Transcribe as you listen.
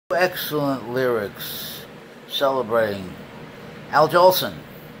Excellent lyrics celebrating Al Jolson,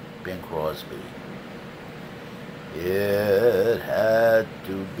 Bing Crosby. It had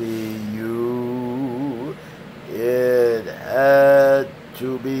to be you. It had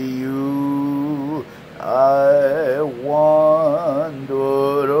to be you. I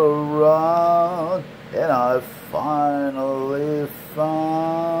wandered around and I finally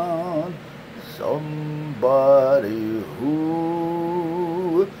found somebody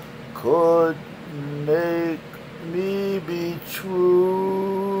who could make me be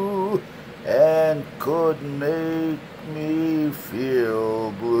true and could make me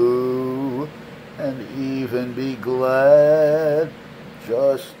feel blue and even be glad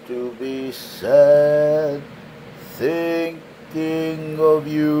just to be sad thinking of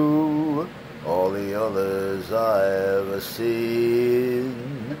you. All the others I ever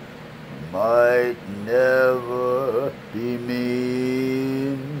seen might never be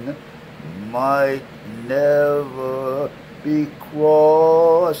mean, might never be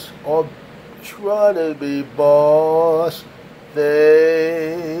cross or try to be boss.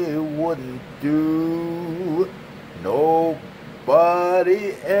 They wouldn't do.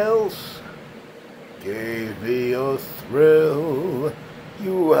 Nobody else gave me a thrill.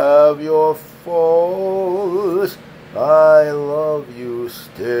 You have your faults, I love you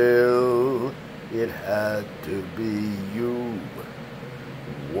still. It had to be you,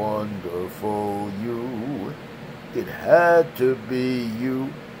 wonderful you. It had to be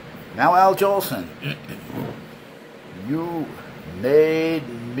you. Now Al Jolson. You made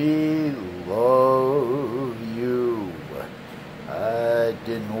me love you. I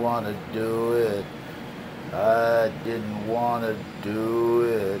didn't want to do it. I didn't want to do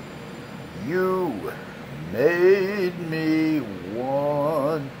it. You made me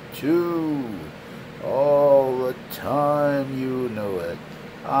want to. All the time you knew it.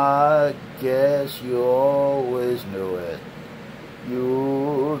 I guess you always knew it.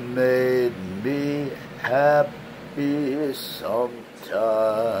 You made me happy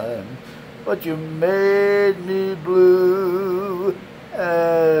sometime, but you made me blue.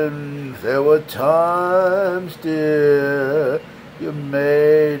 And there were times, dear, you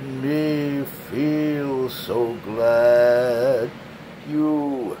made me feel so glad.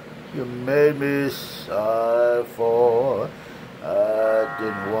 You made me sigh for. I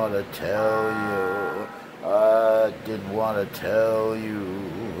didn't want to tell you. I didn't want to tell you.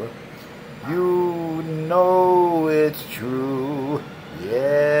 You know it's true.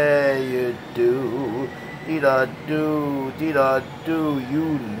 Yeah, you do. Dee-da-do, dee-da-do,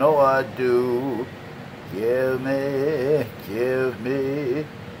 you know I do. Give me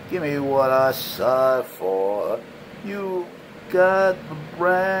what I sigh for. You got the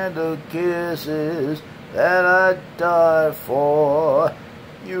brand of kisses that I die for.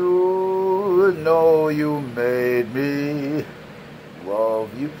 You know you made me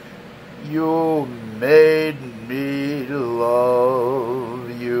love you. You made me love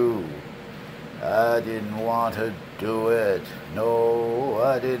you. I didn't want to do it. No,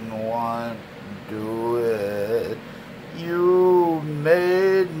 I didn't want to do it. You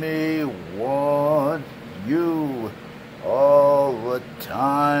made me want you. All the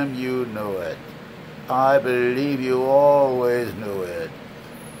time you knew it. I believe you always knew it.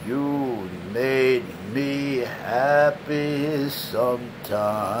 You made me happy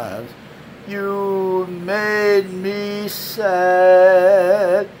sometimes. You made me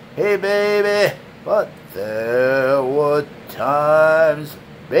sad. Hey, baby, but there were times,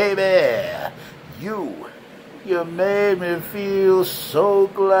 baby, you made me feel so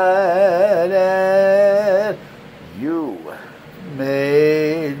glad, and you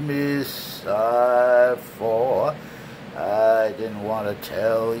made me sigh for. I didn't want to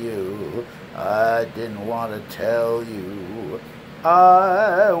tell you. I didn't want to tell you.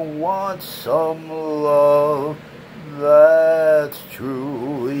 I want some love. That's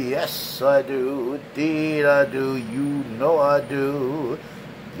true. Yes, I do. Indeed, I do. You know I do.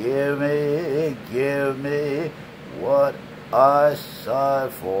 Give me what I sigh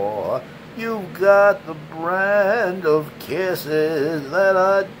for. You got the brand of kisses that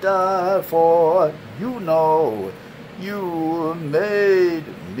I die for. You know, you made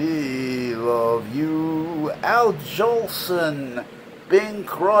me love you. Al Jolson, Bing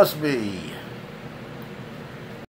Crosby.